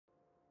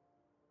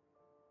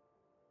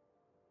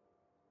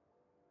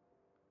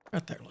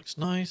Right there looks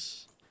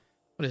nice.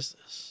 What is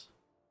this?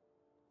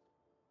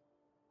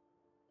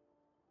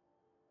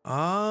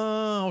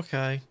 Ah,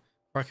 okay.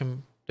 I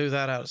can do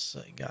that out of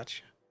sea.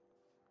 Gotcha.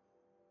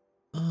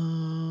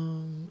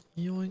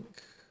 Yoink.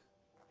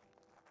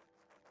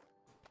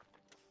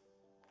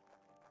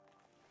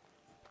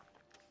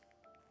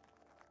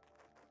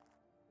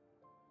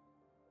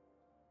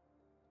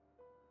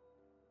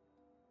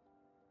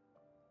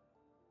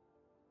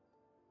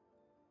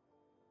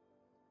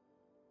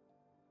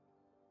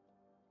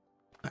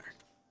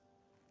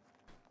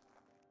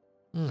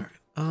 There. All right.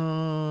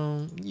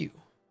 You.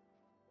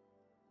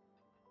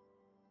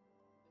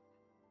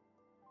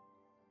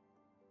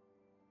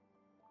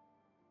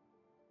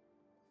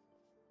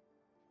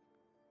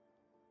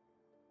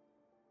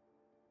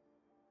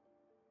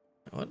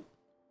 What?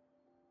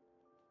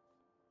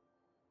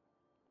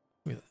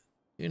 Look at that.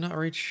 Do you not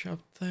reach up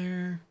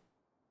there?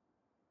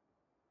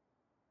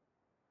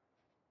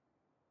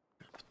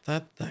 Put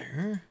that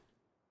there.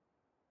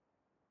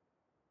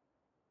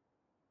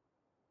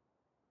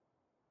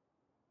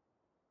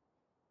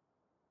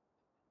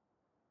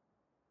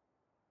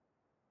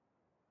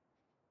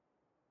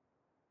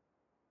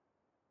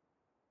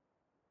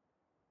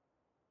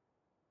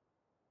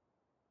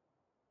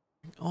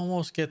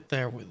 Almost get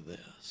there with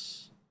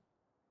this.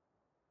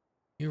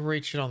 You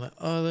reach it on the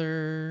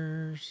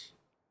others.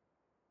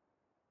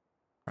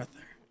 Right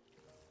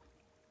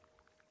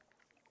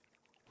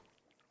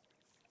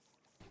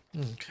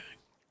there. Okay.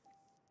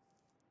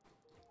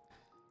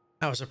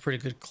 That was a pretty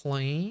good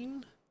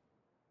clean.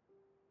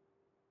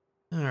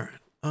 All right.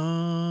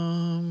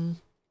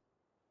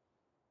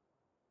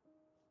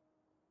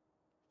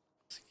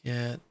 Let's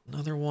get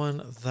another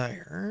one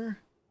there.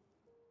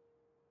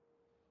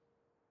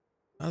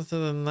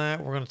 Other than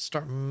that, we're going to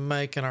start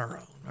making our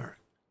own. All right.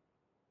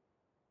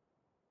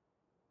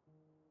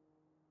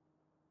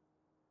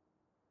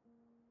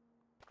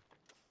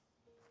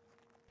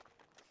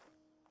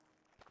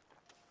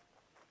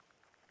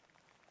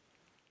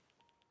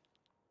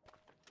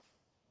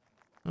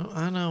 Oh,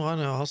 I know.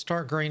 I'll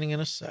start greening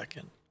in a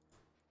second.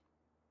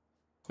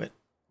 Quit.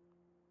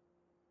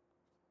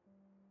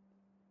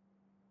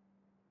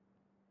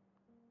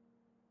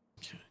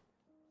 Okay.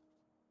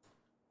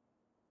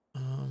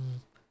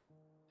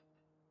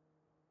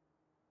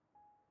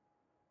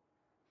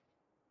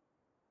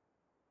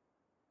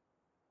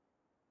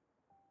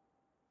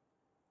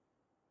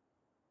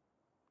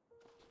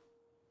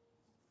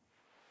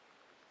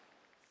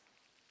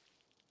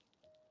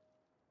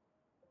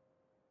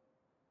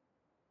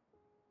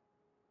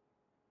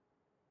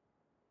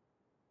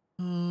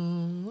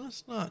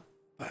 That's not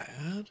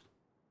bad.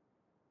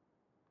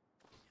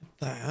 Get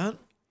that.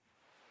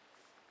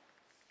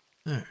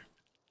 There.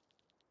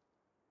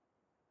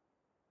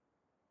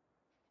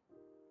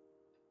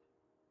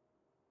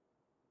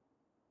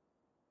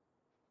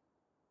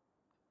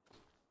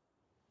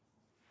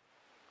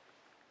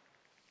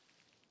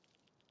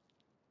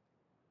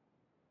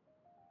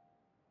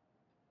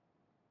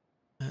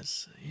 Let's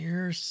see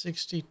here.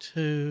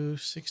 62,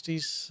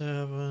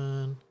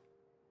 67.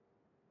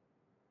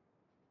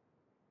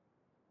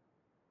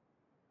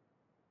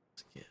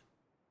 Let's get.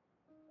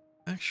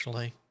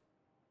 Actually.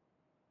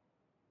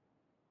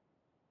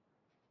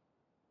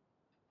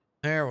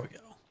 There we go.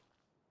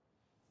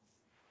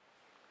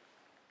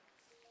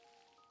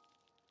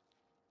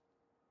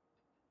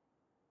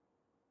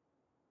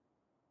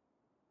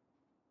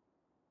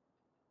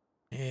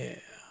 Yeah.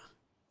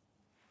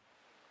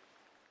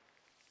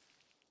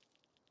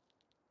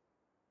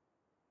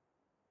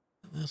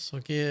 This will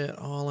get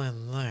all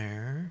in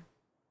there.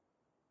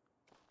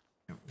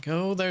 There we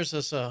go. There's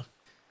this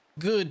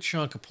good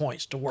chunk of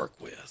points to work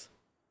with.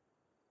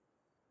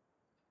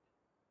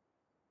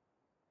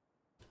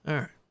 All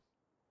right.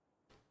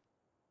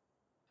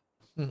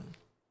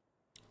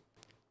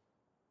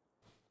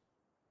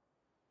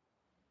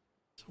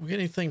 So we get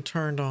anything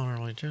turned on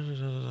early.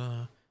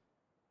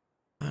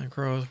 Pine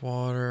growth,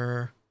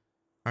 water.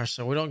 All right,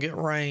 so we don't get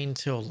rain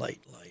till late.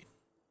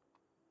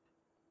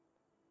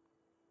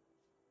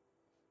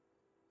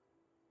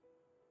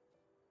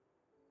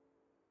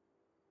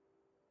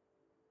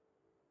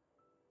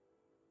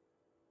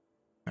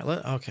 All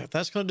right, okay, if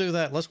that's going to do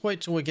that, let's wait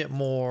till we get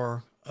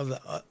more of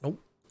the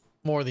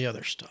more of the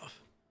other stuff.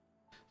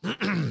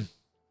 So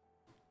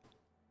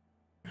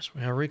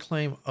we have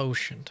reclaim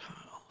ocean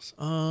tiles.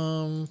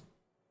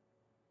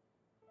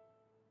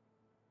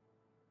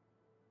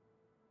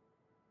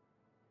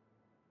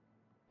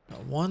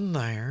 Got one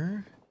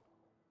there.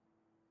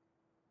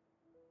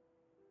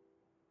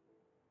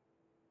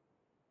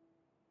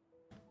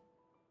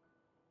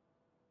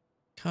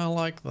 Kind of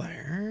like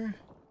there.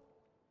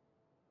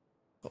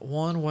 But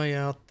one way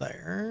out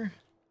there.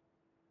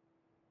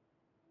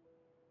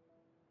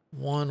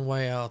 One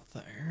way out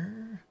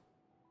there.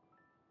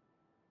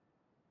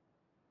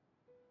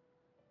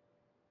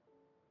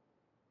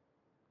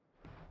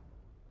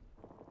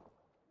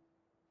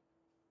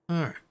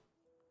 All right.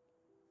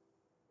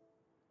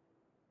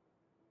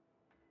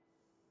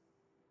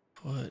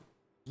 Put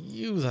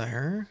you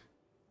there.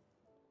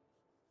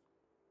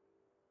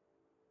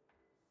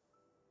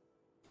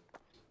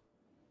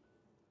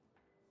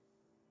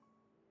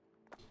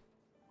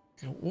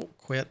 Oh,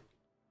 quit.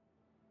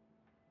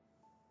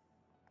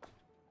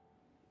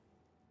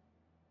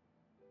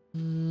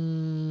 Right.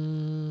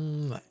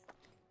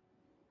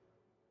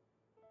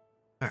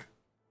 All right.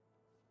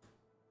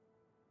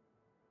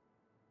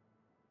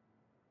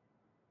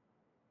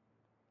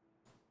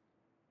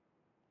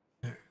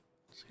 All right.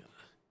 Let's go.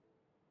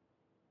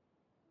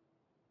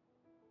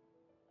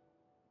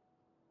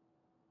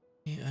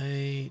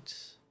 8.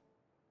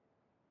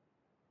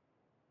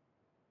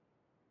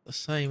 The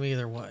same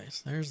either way.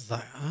 So there's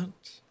that.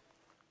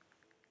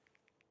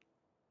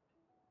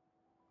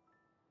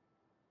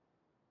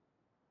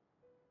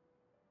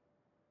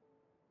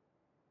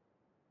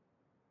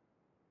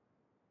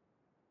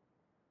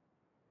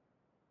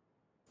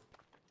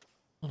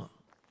 Hold on.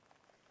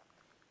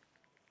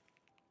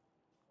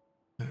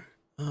 All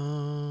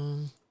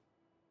right.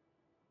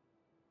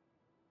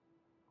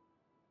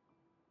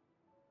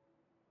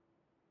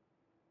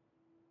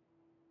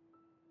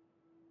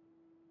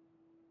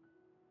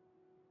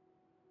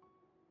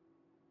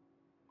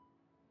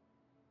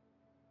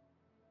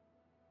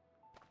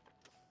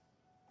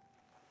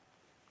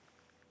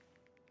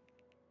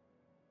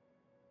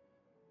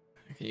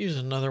 I could use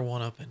another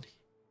one up in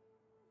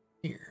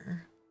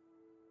here.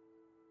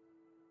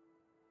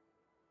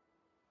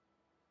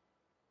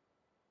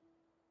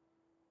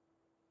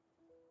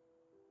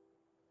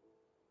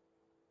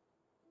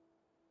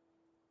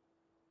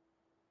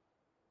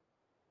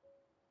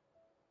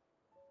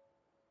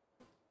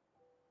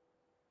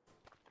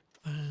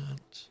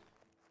 That.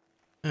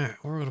 All right,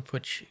 we're gonna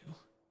put you.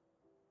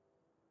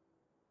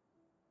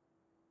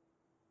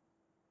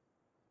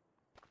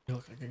 You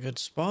look like a good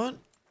spot.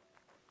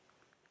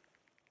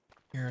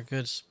 You're a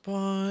good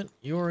spot.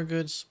 You're a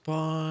good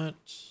spot.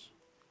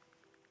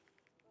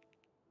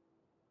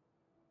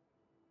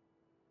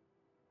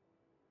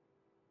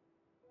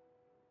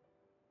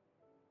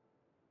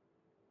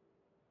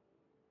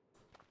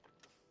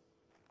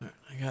 All right,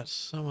 I got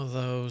some of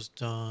those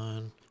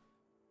done.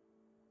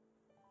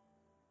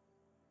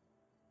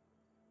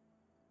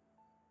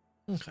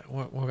 Okay,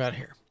 what we got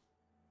here?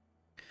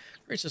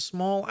 Creates a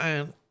small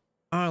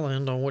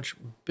island on which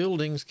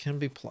buildings can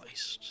be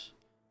placed.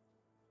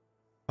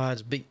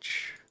 Provides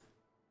beach.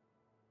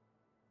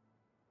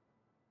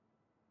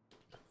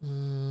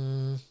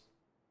 Have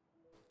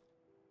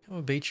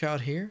a beach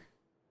out here.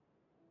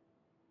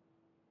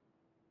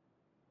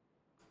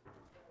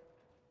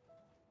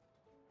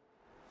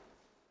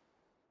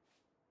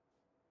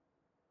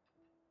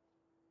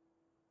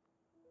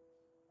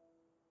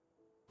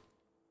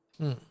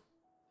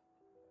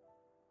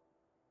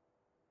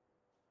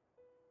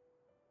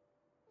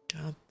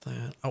 Got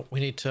that. Oh,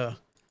 we need to.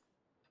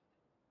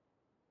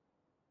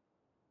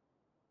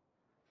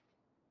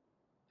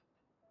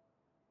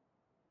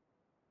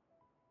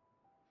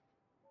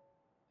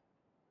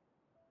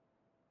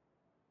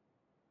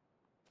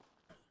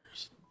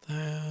 There's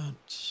that.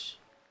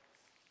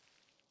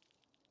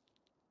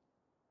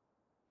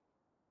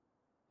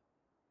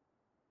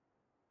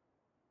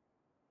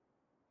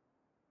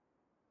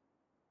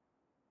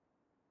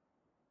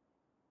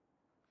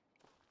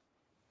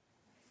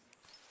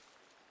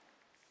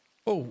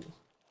 Oh. All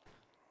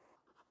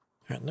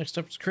right, next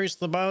up is increase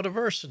the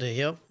biodiversity.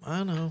 Yep,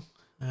 I know.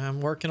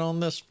 I'm working on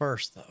this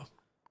first, though.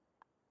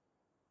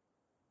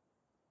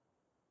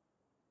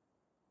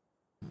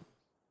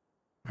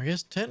 I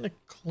guess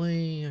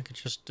technically I could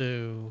just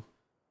do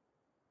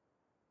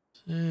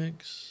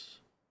 6.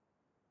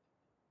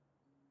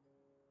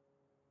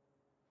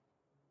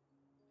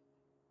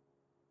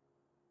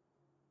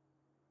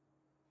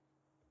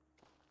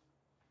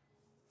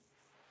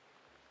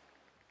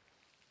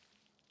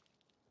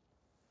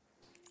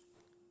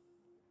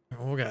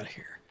 What we got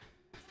here?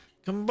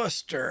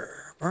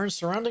 Combustor. Burns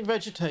surrounding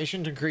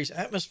vegetation to increase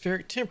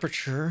atmospheric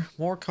temperature.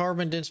 More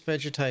carbon dense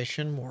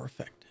vegetation, more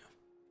effective.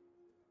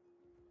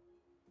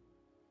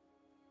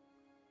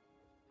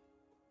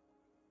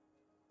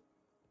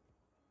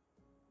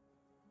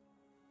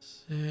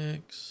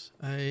 6,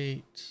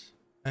 8,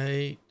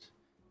 8.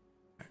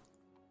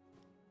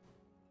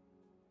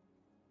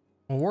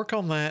 We'll work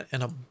on that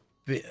in a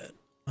bit.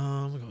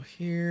 We'll go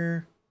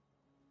here.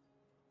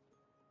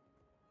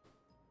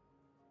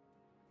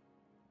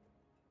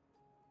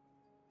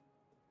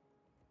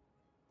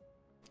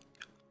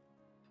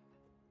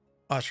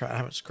 Oh, that's right. I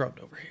haven't scrubbed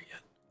over here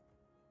yet.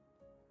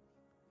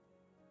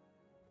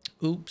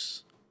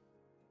 Oops.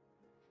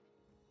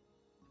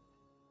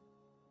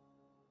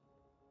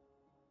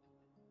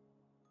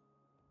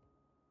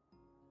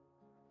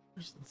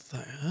 There's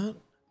that.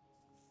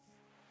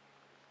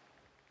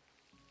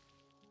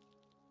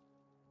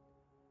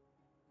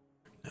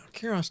 Now,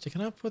 curiosity,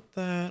 can I put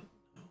that?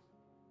 No.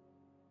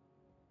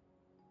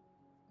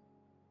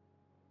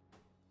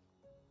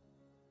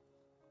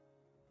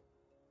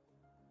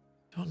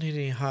 Don't need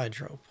any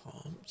hydro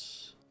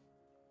pumps.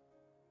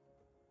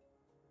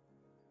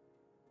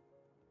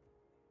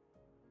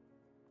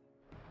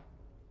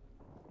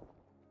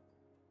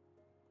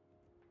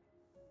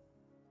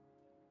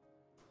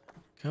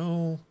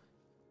 Go.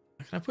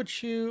 Can I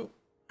put you?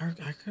 I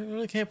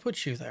really can't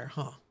put you there,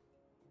 huh?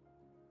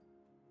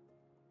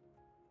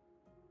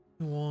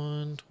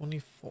 21,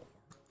 24.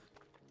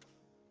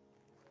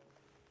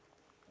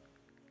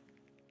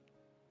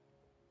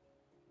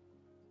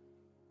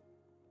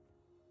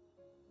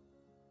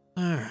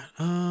 All right,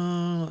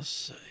 let's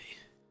see.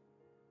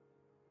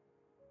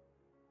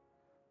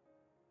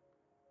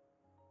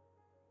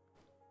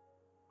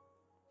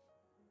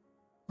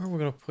 Where are we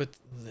going to put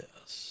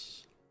this?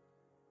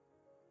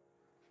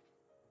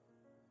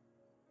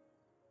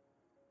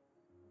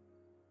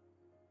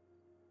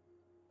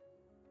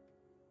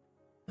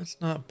 That's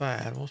not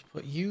bad. We'll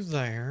put you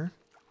there.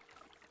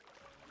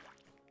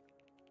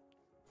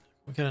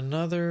 We got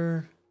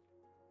another.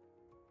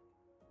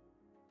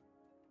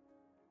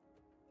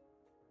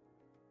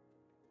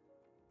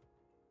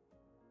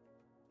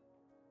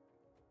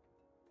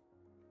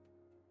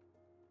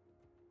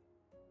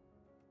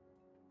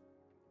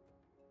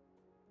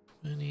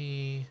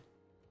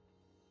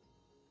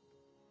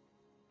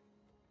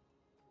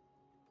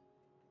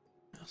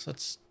 Yes,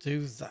 let's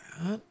do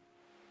that.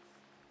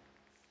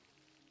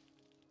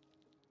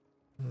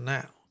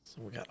 Now,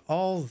 so we got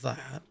all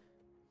that.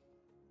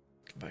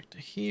 Come back to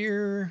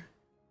here.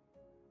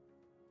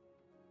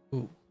 Ooh.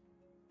 All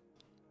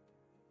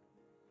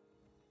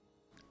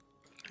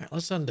right,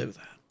 let's undo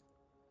that.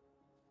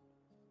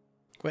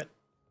 Quit.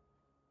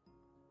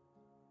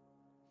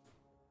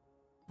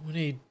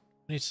 We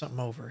need something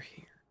over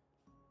here.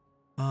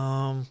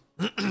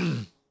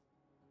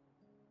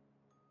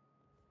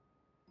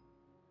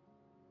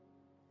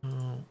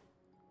 Oh,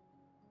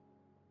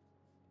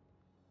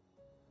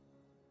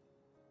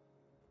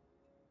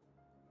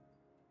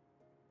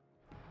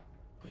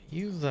 put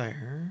you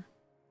there.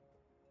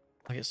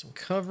 I get some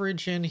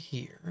coverage in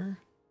here.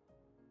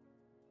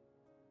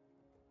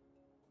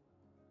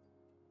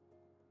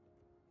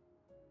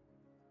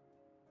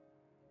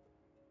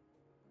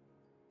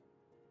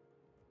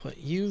 Put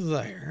you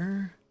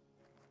there.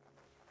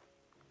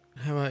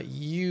 How about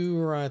you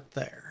right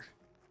there?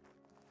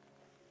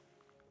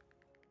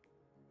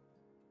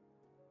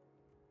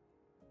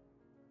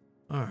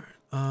 All right.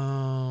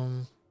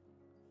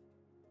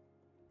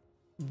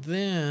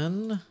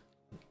 Then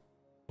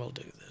we'll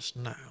do this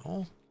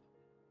now.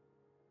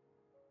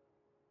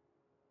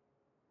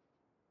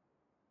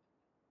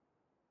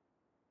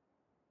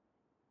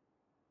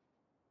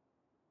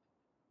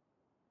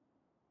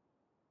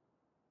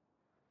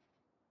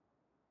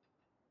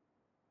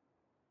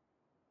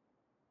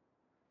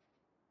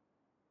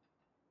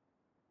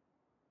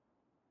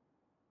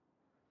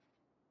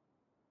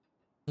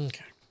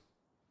 Okay.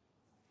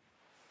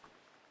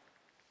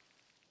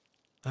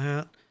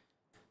 That.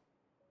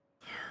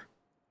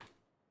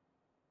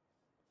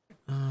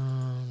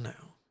 No.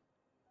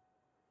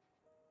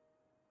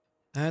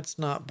 That's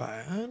not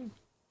bad.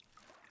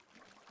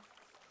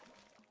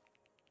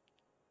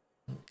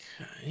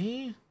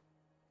 Okay.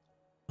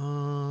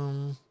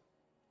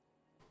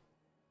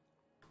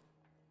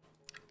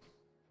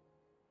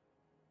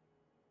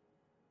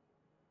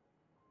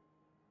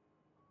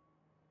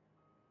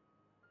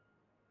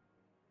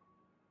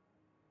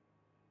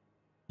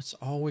 That's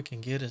all we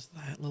can get is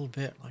that little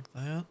bit like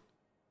that.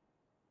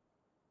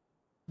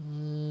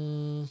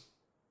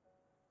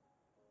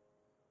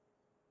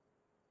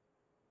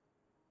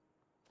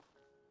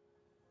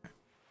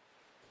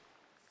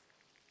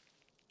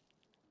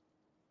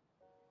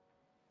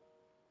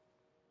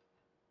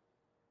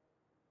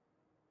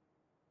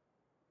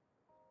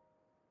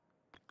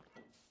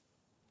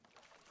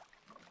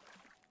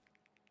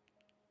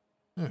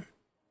 All right.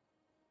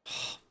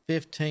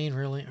 15,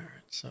 really? All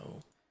right,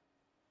 so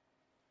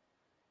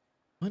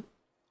what?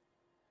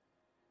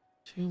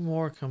 2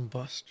 more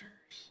combustors.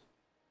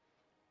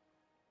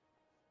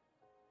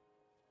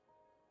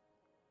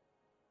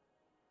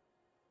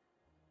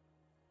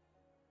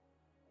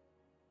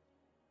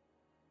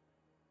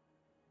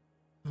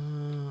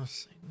 Let's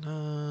see,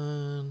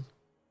 9.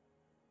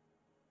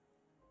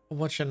 A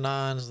bunch of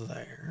 9s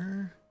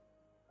there.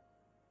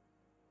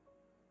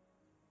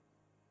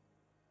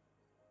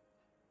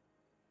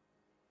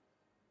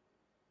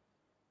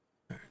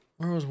 All right,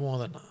 where was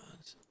one of the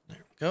 9s? There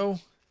we go.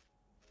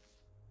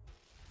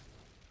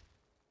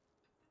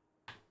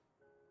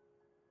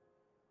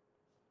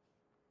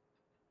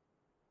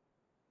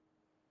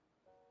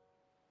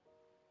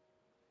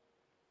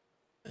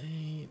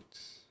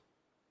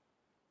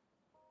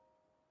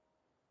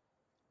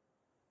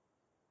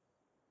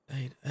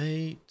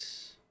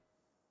 Eight.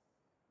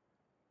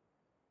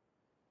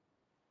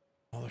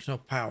 Oh, there's no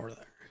power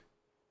there.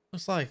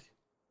 Looks like.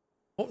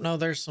 Oh no,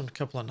 there's some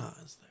couple of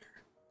 9s there.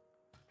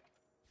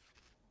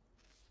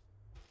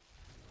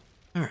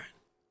 All right.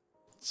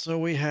 So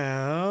we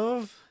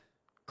have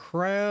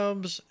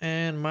crabs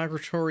and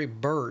migratory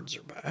birds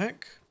are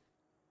back.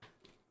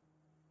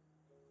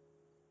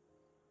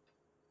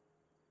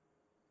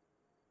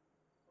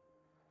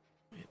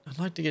 I'd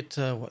like to get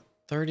to what,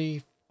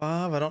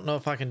 35? I don't know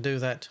if I can do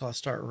that till I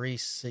start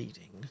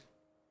reseeding.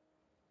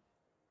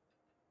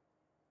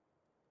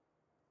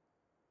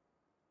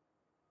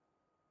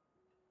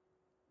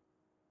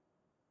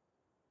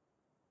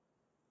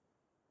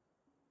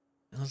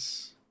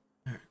 Let's.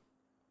 All right.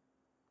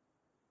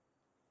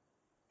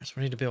 So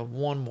we need to build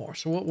one more.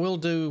 So what we'll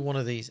do one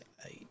of these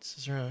 8s.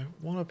 Is there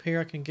one up here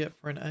I can get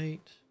for an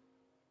 8?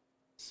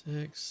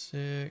 6,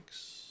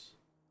 6.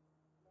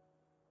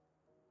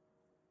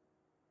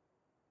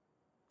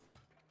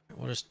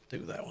 We'll just do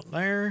that one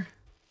there.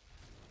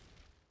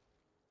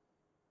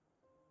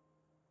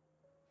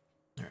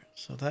 All right,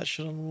 so that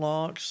should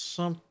unlock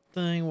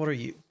something. What are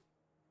you?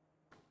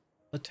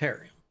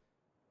 Letarium.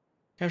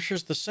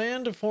 Captures the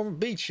sand to form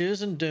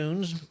beaches and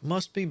dunes.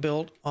 Must be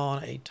built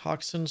on a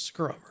toxin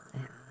scrubber.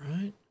 All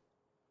right.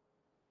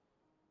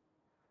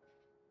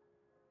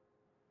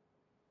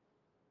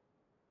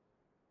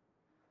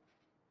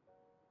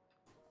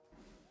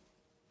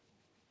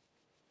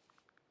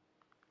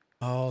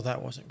 Oh,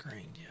 that wasn't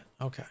greened yet.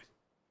 Okay.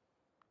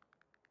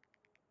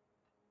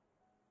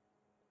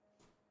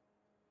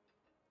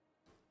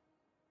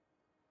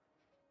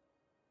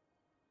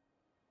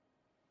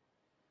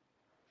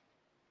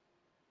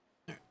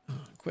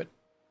 Quit.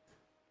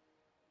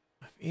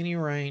 Have any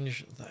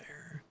range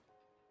there.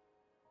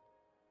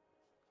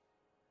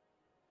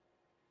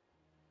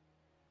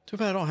 Too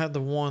bad I don't have the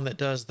one that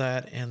does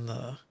that in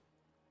the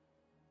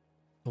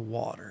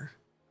water.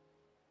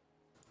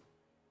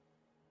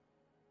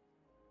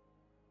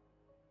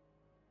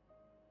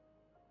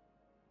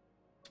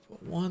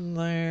 Put one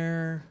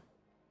there.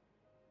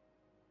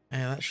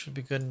 And that should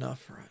be good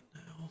enough right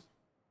now.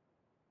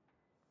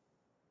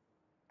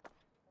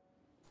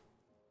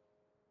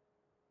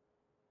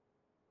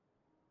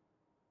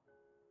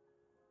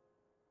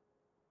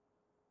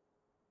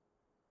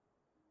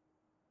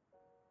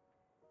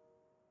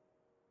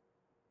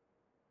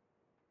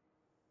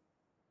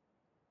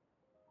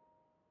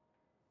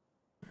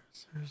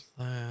 So there's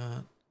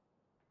that.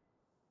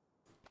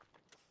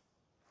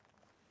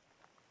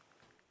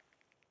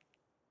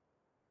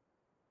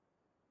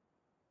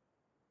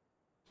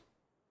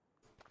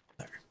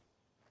 There.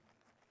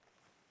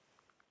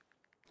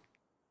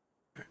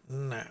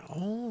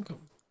 Now, go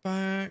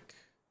back.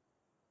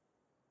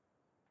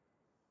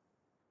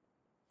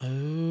 Oh,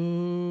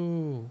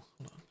 hold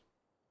on.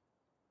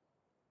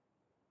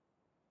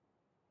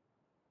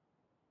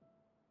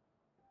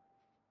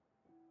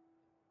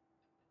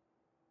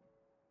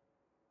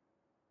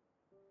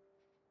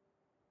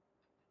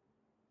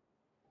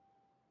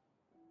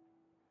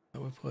 I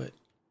would put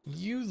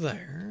you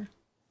there.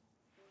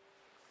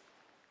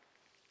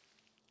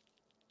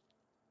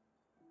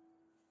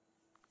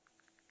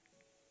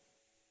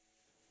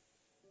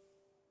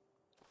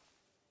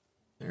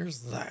 There's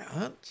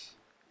that.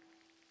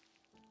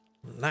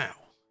 Now.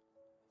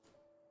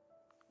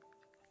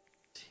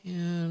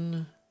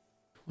 10,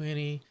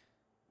 20.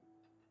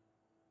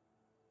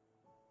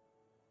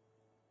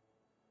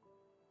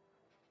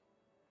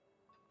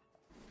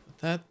 Put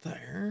that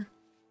there.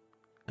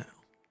 Now.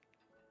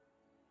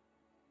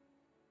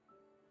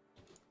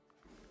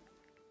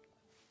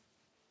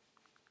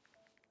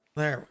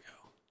 There we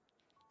go.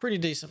 Pretty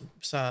decent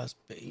sized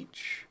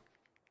beach.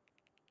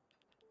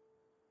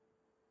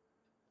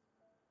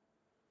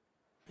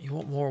 You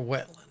want more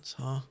wetlands,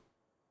 huh?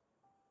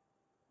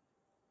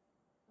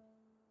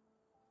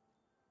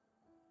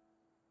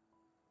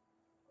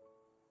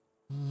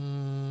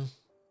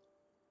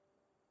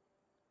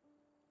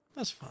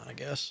 That's fine, I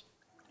guess.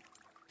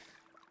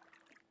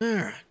 All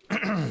right.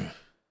 Even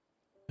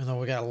though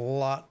we got a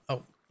lot.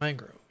 Oh,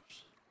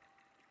 mangroves.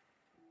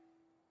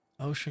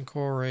 Ocean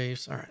coral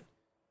reefs. All right.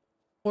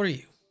 What are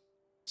you?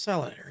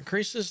 Salinator.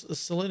 Increases the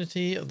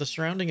salinity of the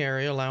surrounding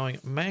area, allowing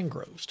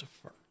mangroves to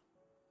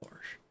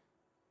flourish.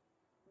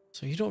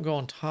 So you don't go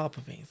on top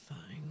of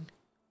anything.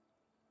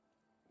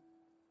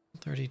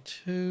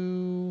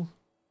 32.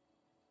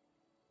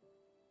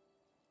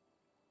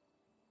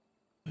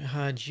 We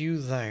hide you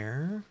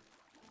there.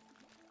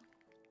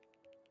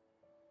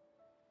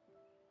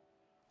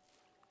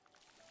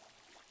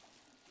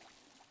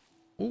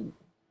 Ooh.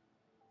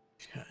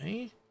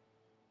 Okay.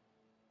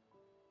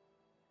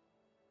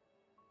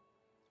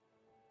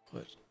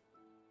 Put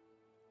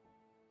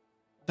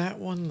that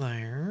one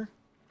there.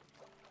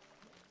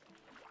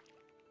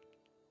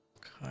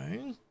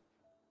 Okay.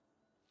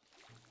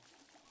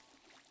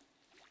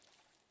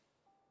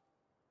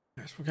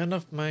 Yes, we got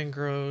enough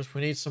mangroves.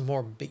 We need some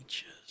more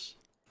beaches.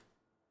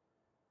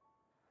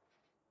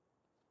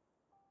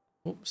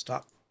 Oh,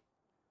 stop.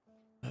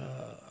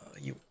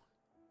 You.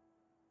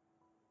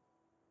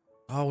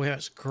 Oh, we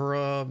haven't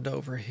scrubbed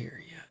over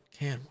here yet,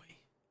 can we?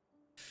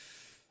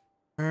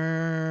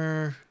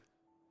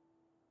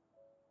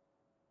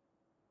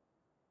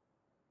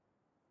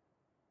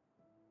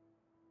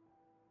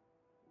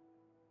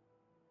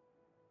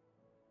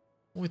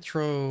 We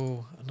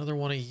throw another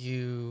one of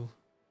you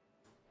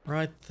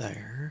right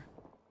there.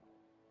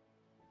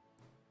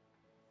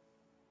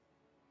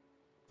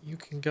 You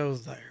can go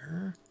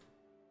there.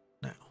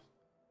 Now.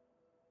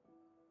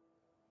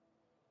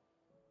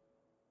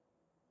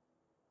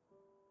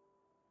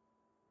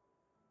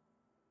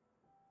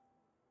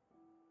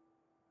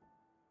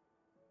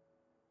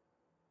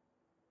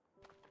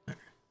 There.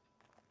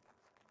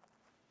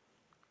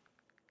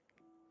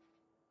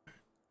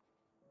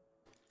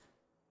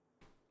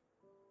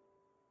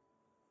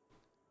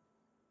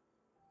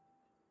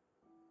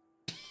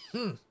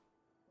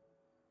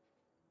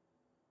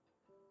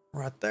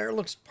 Right there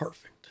looks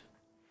perfect.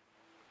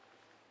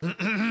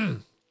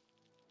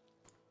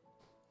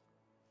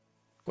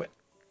 Quit.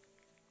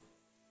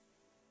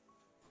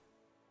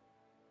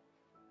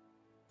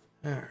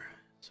 All right,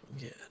 so we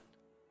get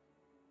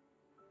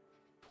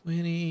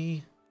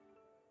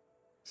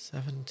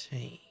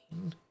 2017.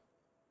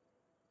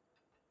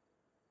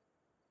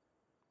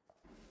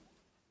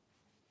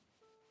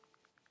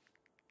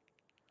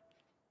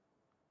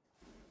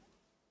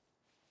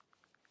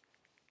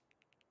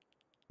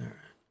 All right,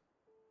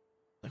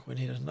 like we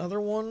need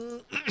another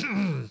one.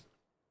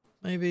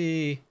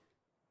 Maybe.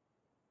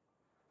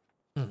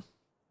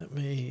 Let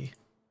me.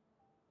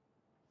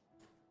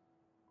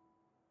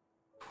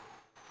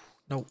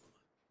 Nope.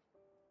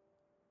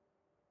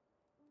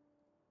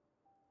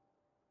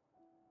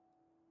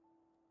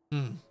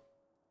 Maybe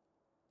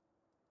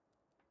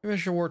I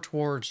should work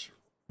towards.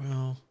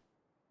 Well.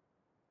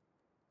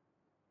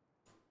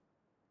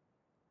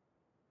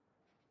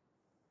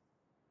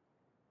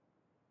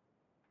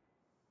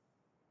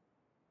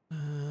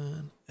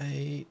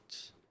 8.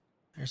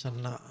 There's a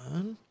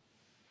 9.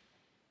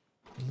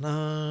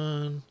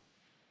 9.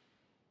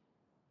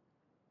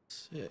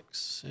 6,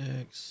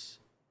 6,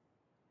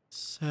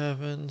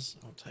 7s.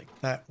 I'll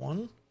take that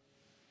one.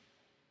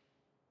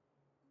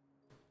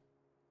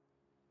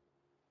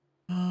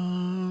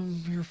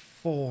 You're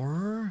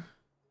 4.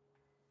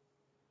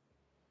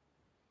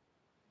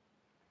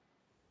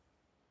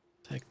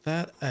 Take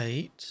that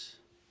 8.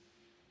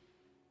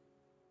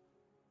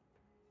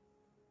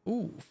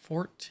 Ooh,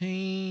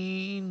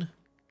 14.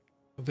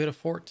 A bit of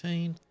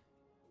 14.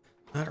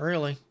 Not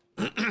really.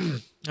 All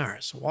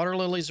right, so water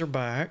lilies are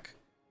back.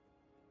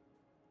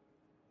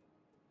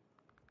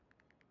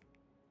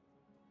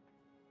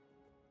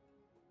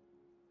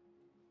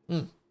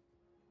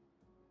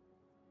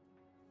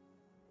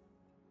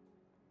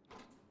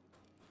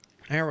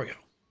 There we go.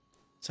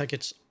 It's like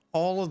it's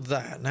all of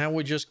that. Now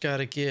we just got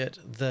to get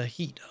the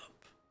heat up.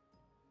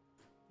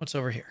 What's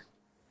over here?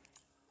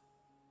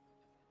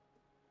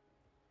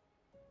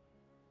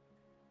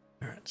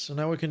 All right, so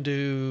now we can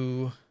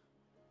do, I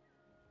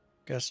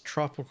guess,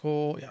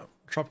 tropical, yeah,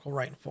 tropical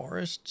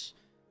rainforests.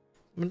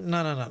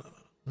 No.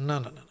 We're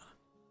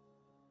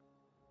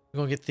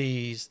going to get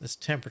this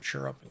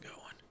temperature up and going.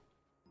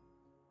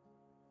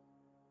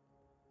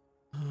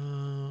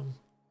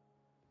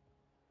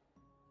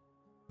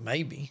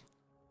 Maybe.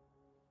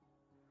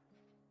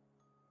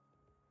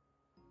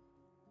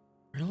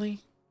 Really?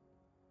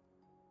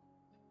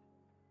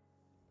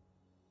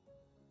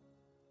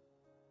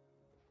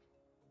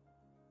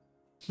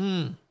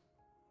 So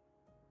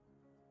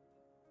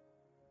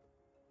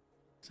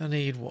I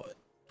need what?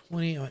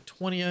 20,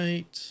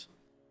 28.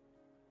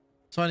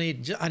 So I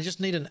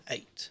just need an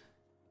 8.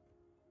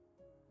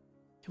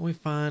 Can we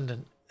find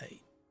an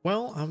 8?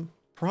 Well, I'm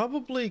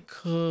probably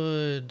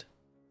could.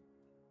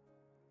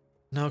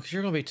 No, because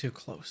you're going to be too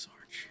close,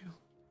 aren't you?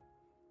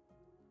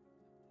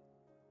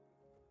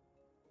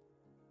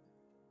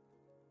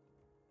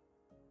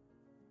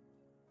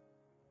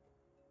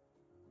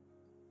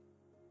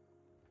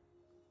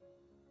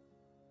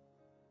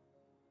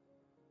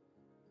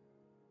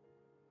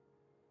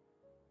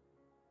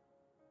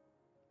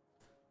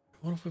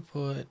 What if we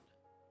put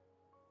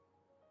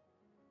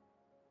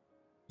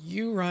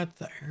you right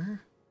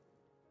there?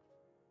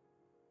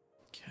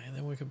 Okay,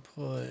 then we could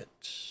put.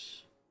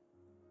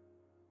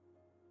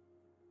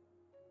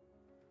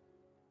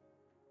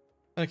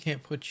 I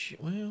can't put you.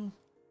 Well,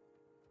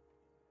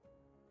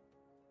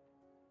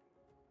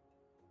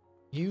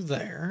 you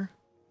there.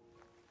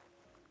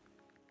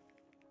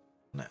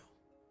 No.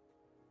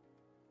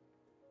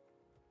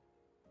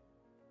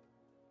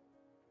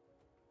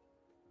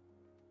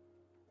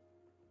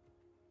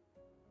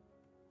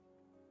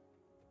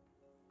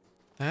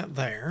 That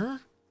there.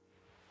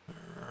 All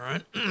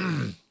right.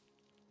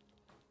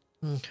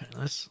 Okay,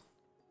 let's.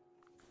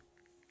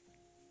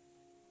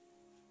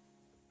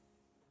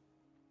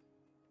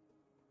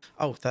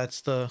 Oh,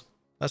 that's the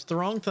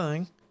wrong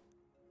thing.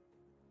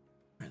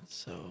 All right,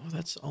 so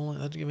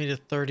that'd give me to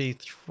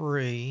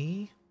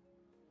 33.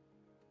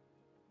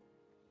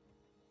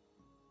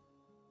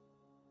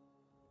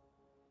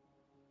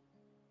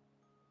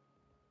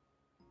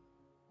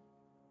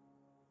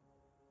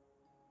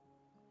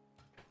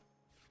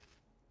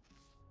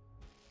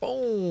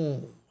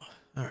 Boom.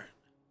 All right.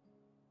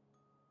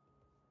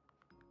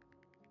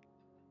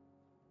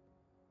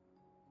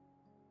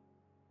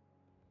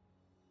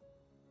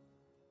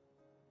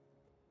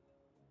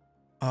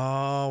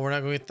 Oh, we're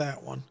not going to get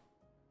that one.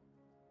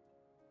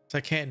 So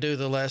I can't do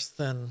the less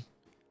than.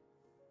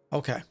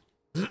 Okay.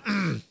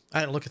 I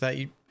didn't look at that.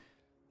 You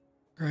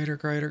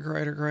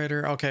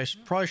greater. Okay, so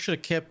probably should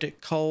have kept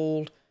it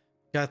cold.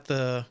 Got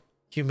the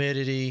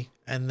humidity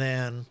and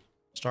then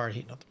started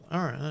heating up. All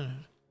right.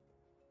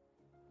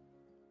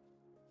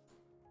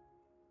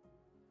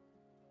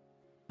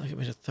 Look at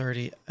me to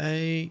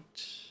 38.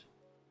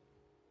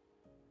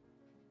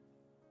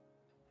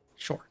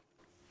 Sure.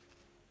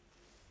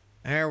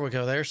 There we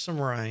go. There's some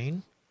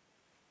rain.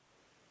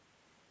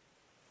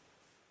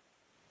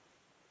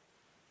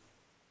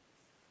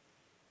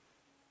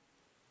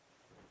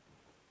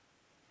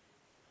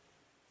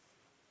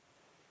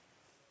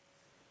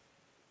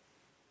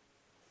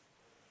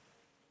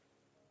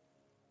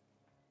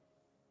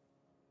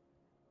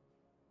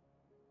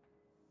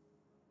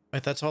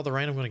 Wait, that's all the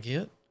rain I'm going to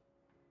get?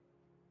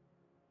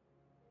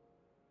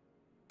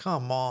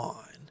 Come on.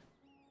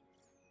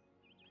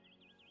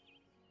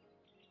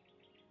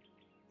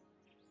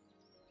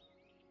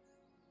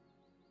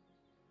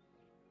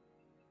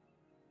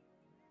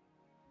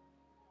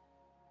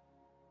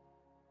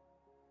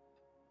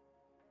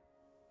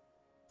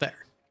 There. All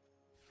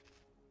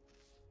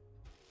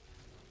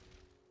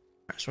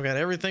right, so we got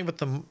everything but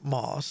the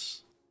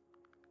moss.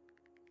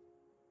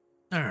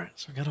 All right,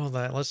 so we got all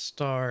that. Let's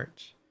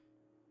start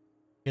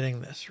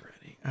getting this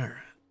ready. All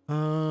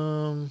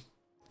right.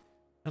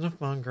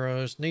 Enough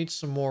mangroves. Need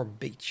some more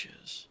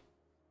beaches.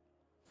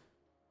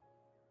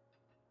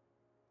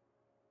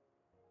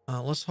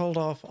 Let's hold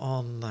off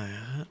on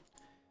that.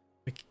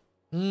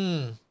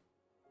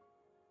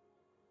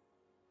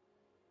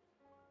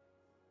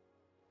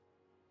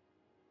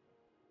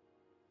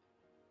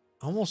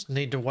 Almost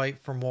need to wait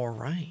for more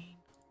rain.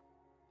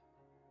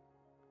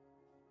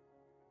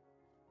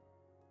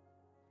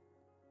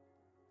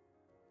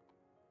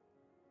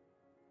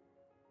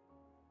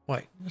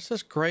 Wait, this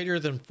says greater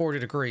than 40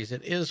 degrees.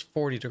 It is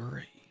 40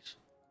 degrees.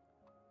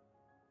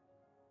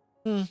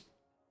 I'm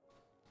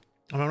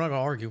not going to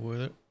argue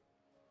with it.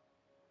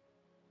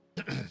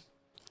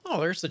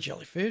 Oh, there's the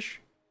jellyfish.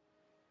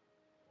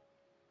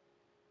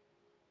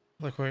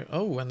 Look, wait.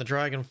 Oh, and the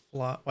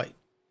dragonfly. Wait.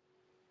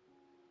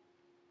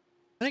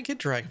 I didn't get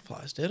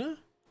dragonflies, did I?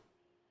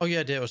 Oh, yeah,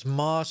 I did. It was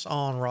moss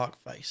on rock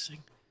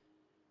facing.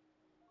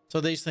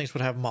 So these things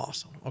would have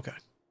moss on them. Okay.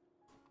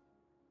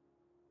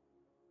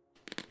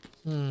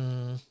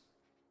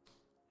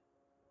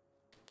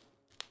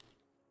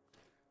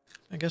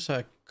 I guess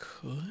I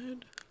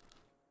could.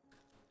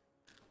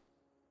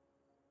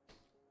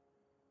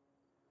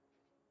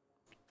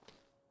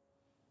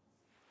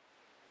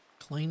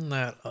 Clean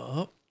that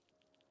up.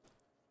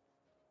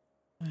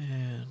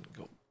 And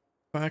go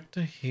back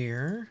to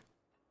here.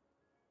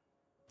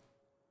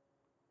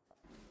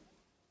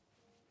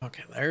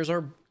 Okay, there's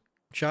our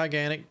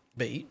gigantic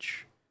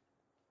beach.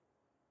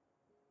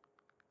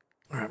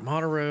 All right,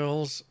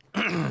 monorails.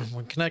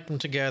 We connect them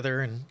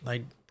together and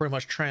they pretty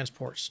much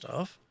transport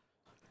stuff.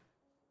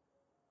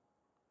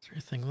 Is there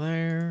anything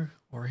there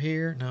or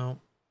here? No.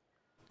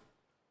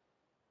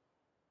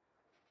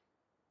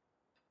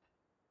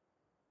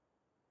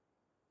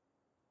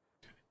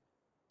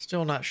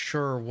 Still not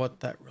sure what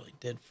that really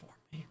did for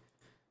me,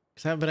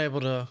 because I haven't been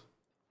able to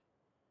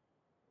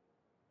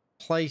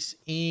place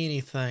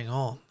anything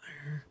on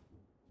there.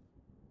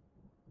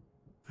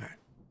 All right.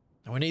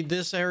 Now we need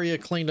this area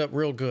cleaned up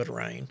real good,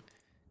 Rain,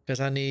 because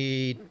I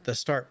need to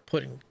start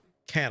putting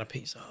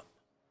canopies up.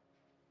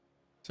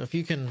 So if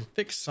you can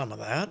fix some of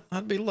that,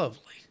 that'd be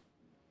lovely.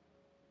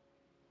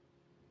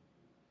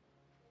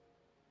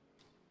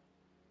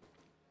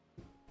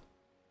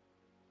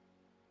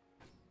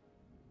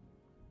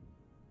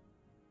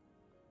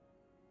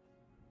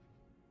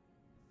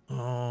 Oh,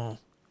 all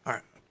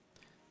right.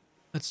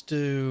 Let's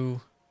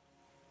do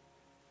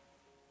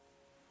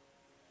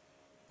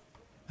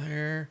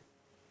there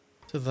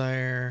to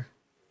there.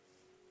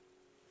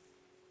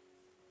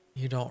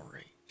 You don't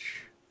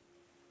reach.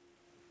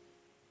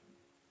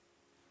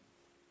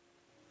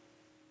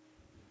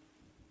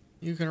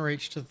 You can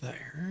reach to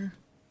there.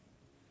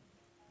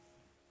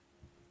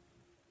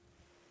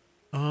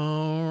 Oh,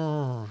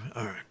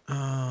 all right.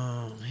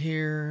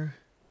 Here.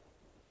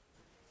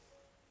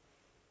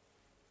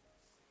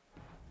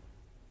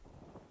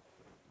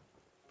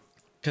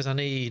 Because I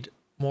need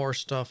more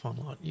stuff on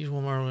lot. Use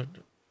one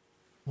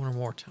or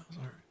more times.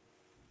 All right.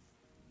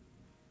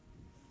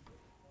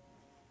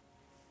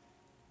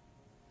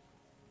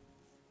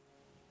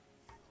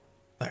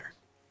 There.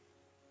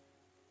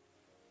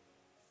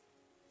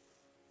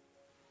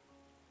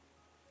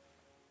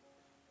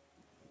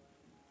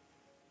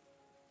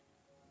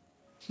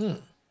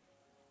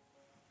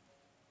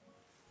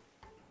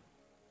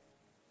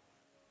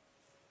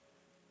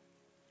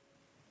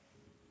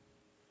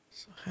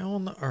 So how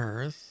on the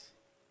earth?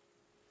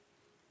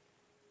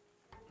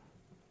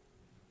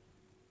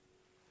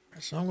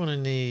 So I'm going to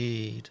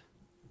need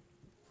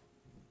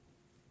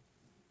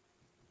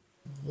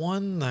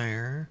one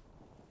there.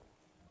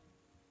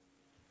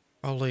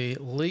 Probably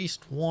at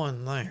least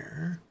one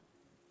there.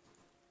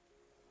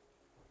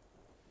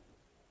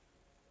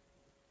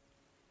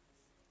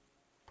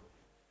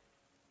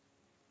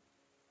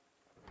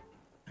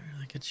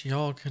 That gets you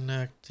all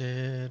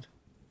connected.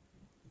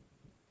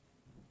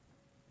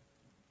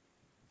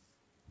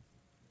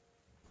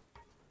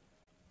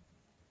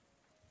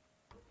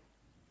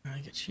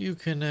 That gets you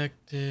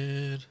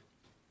connected.